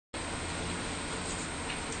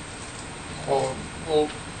Well,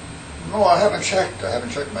 no, I haven't checked. I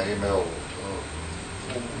haven't checked my email.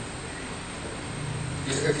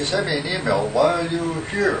 If you sent me an email, why are you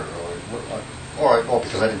here? All right, well,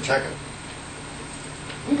 because I didn't check it.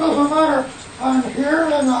 It doesn't matter. I'm here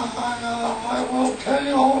and I will tell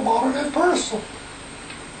you all about it in person.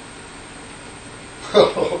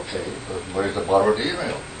 Okay, but where's the bottom of the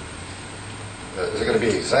email? Is it going to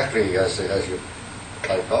be exactly as you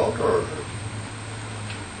typed out, or?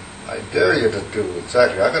 I dare you to do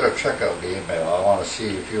exactly. I got to check out the email. I want to see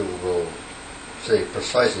if you will say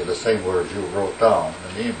precisely the same words you wrote down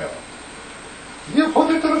in the email. You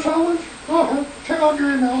put it to the challenge? Go ahead, check out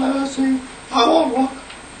your email and let's see. I won't look.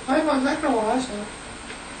 I know exactly what I said.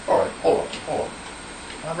 All right, hold on.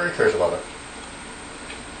 I'm very curious about it.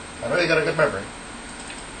 I know you got a good memory.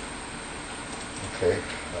 Okay,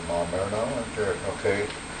 I'm on there now. Okay.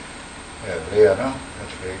 Yeah, Leanna.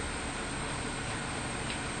 That's me.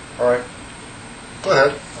 All right. Go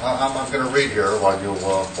ahead. I'm going to read here while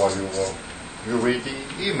you read the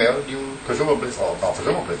email you presumably,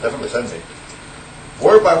 definitely send me.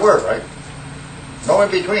 Word by word, right? No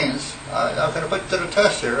in-betweens. I'm going to put it to the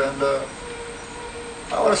test here, and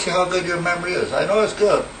I want to see how good your memory is. I know it's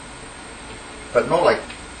good, but no, like,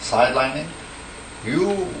 sidelining.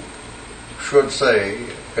 You should say,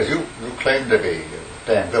 because you claim to be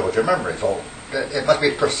damn good with your memory, so it must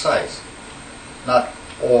be precise, not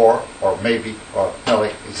or maybe, or no,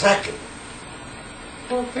 like, exactly.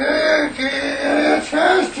 Okay, give me a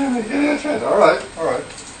chance, Jimmy, give me a chance. All right. Well,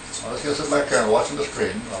 let's just sit back here and watching the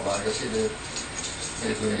screen. I can see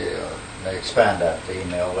may expand that, the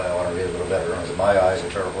email. I want to read it a little better. My eyes are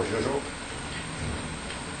terrible as usual.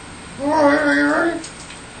 All right, are you ready?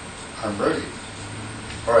 I'm ready.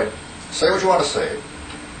 All right, say what you want to say.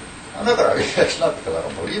 I'm not going to, it's not because I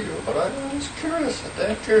don't believe you, but I was curious, I'm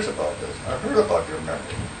damn curious about this. I heard about your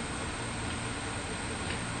memory.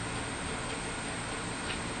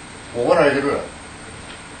 Well, when are you going to do that?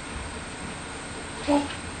 Well,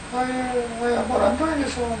 what I'm doing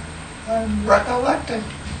is I'm recollecting.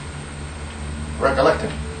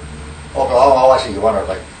 Recollecting? Oh, I see. You want to,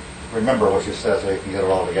 like, remember what you said so you can get it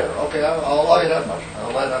all together. Okay, I'll allow you that much.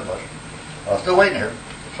 I'm still waiting here.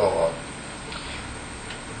 So,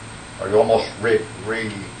 are you almost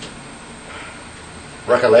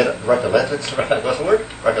recollected? What's the word?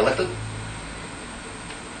 Recollected?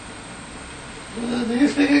 Do you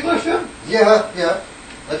speak English, Jim? Yeah.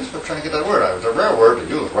 I just was trying to get that word out. It's a rare word to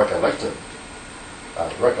use, recollected.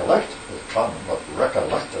 Recollect is common, but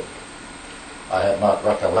recollected. I have not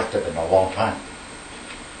recollected in a long time.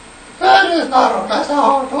 That's not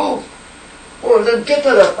how it goes. Well, then get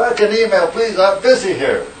to the fucking email, please. I'm busy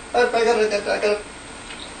here. I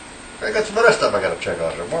got some other stuff I got to check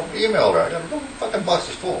out. More email there. I got a fucking box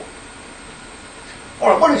is full. All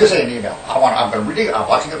right, what did you say in the email? I'm reading it. I'm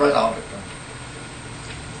watching it right now.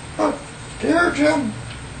 Dear Jim,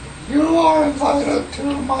 you are invited to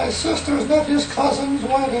my sister's nephew's cousin's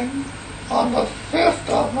wedding on the 5th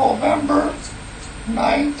of November,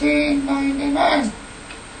 1999.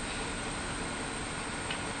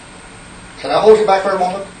 Can I hold you back for a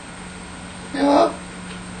moment? Yeah?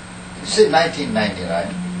 Did you say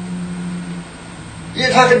 1999?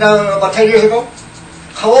 You're talking about 10 years ago?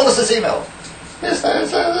 How old is this email? It's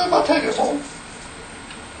about 10 years old.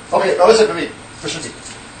 Okay, now listen to me.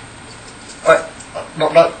 All right. No,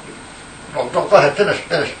 go ahead. Finish.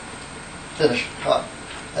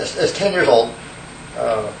 It's 10 years old.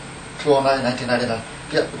 209, 1999.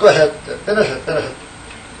 Yeah, go ahead. Finish it.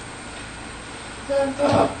 And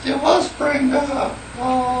you must bring a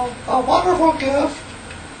wonderful gift.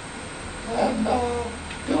 And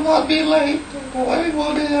do not be late. The wedding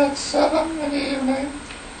will be at 7 in the evening.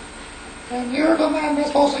 And you're the man that's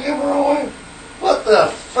supposed to give her away. What the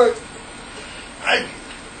fuck?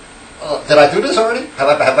 Did I do this already? Have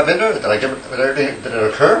I been there? Did it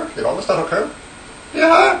occur? Did all this stuff occur?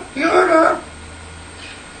 Yeah, you were there.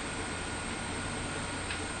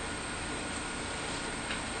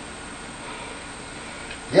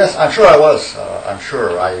 Yes, I'm sure I was. I'm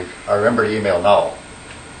sure. I remember the email now.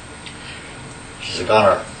 She's a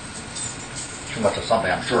goner. Too much of something,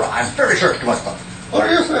 I'm sure. I'm very sure it's too much of something. What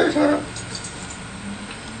do you say, sir?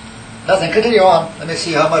 Nothing. Continue on. Let me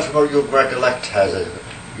see how much more you recollect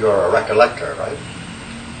you're a recollector, right?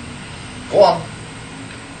 Go on.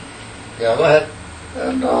 Yeah, go ahead.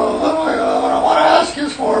 And what I want to ask you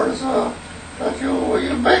for is that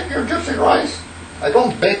you make your gypsy rice. I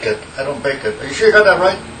don't bake it. Are you sure you got that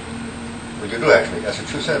right? Well, you do actually. That's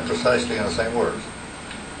what you said precisely in the same words.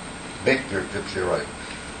 Bake your gypsy rice.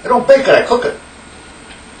 I don't bake it. I cook it.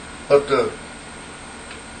 But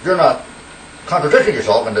you're not contradicting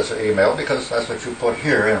yourself in this email because that's what you put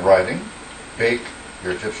here in writing. Bake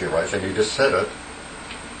your gypsy rice, and you just said it.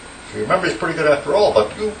 So your memory's pretty good after all, but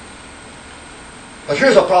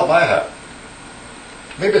here's a problem I have.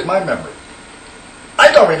 Maybe it's my memory.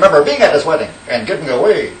 I don't remember being at this wedding and giving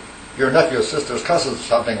away your nephew's sister's cousin,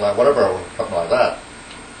 something like that.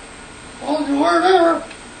 Well, you were there.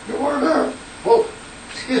 You were there. Well,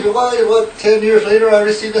 excuse me, what, 10 years later I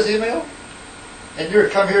received this email? And you're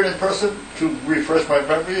come here in person to refresh my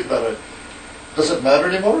memory that does it matter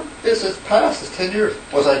anymore? It's past, it's 10 years.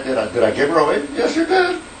 Did I give her away? Yes, you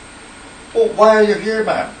did. Well, why are you here,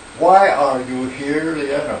 ma'am? Why are you here,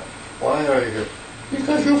 Leanna? Why are you here?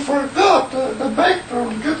 Because you forgot the bake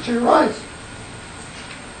from gypsy rice.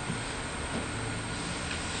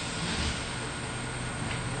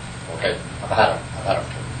 Okay, I've had it.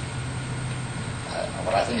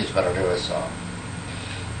 What I think you better do is,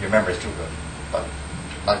 your memory's too good, but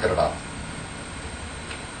not good enough.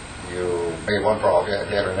 You made one problem, you had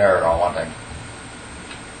an error on one thing.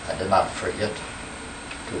 I did not forget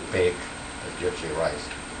to bake the gypsy rice.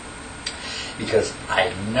 Because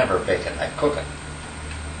I never bake it, I cook it.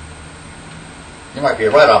 You might be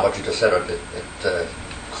right on what you just said, it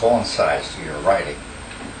coincides to your writing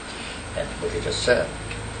and what you just said.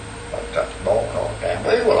 But no, damn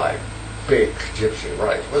way will I bake gypsy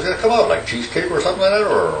rice. Was it going to come out like cheesecake or something like that,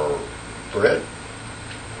 or bread?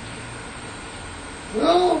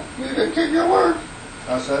 Well, you didn't keep your word.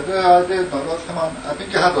 I said, yeah, I did, but come on. I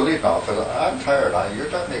think you have to leave now, because I'm tired. You're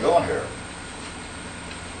letting me go on here.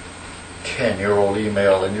 10-year-old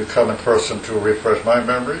email, and you come in person to refresh my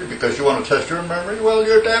memory because you want to test your memory? Well,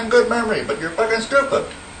 you're damn good memory, but you're fucking stupid.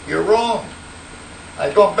 You're wrong.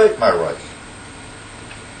 I don't bake my rice.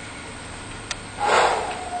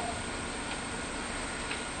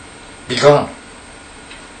 Be gone.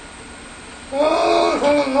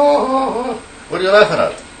 What are you laughing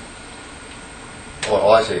at? Oh,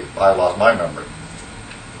 I see. I lost my memory.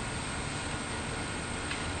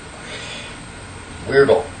 Weird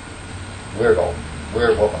woman,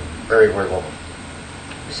 very weird woman.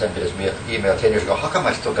 You sent me this email 10 years ago. How come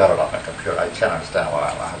I still got it on my computer? I can't understand why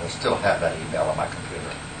I still have that email on my computer.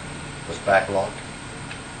 It was backlogged.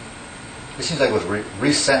 It seems like it was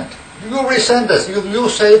resent. You go resend this. You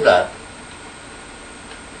saved that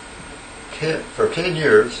for 10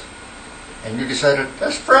 years, and you decided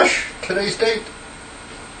that's fresh, today's date.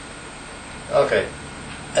 Okay,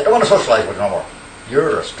 I don't want to socialize with you no more.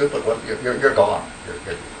 You're a stupid one. You're gone.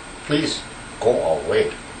 Please go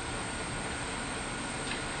away.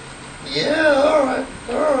 Yeah,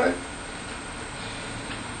 all right.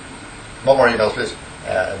 No more emails, please.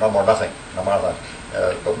 No more nothing.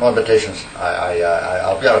 No invitations.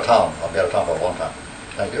 I'll be out of town. I'll be out of town for a long time.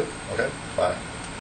 Thank you. Okay. Bye.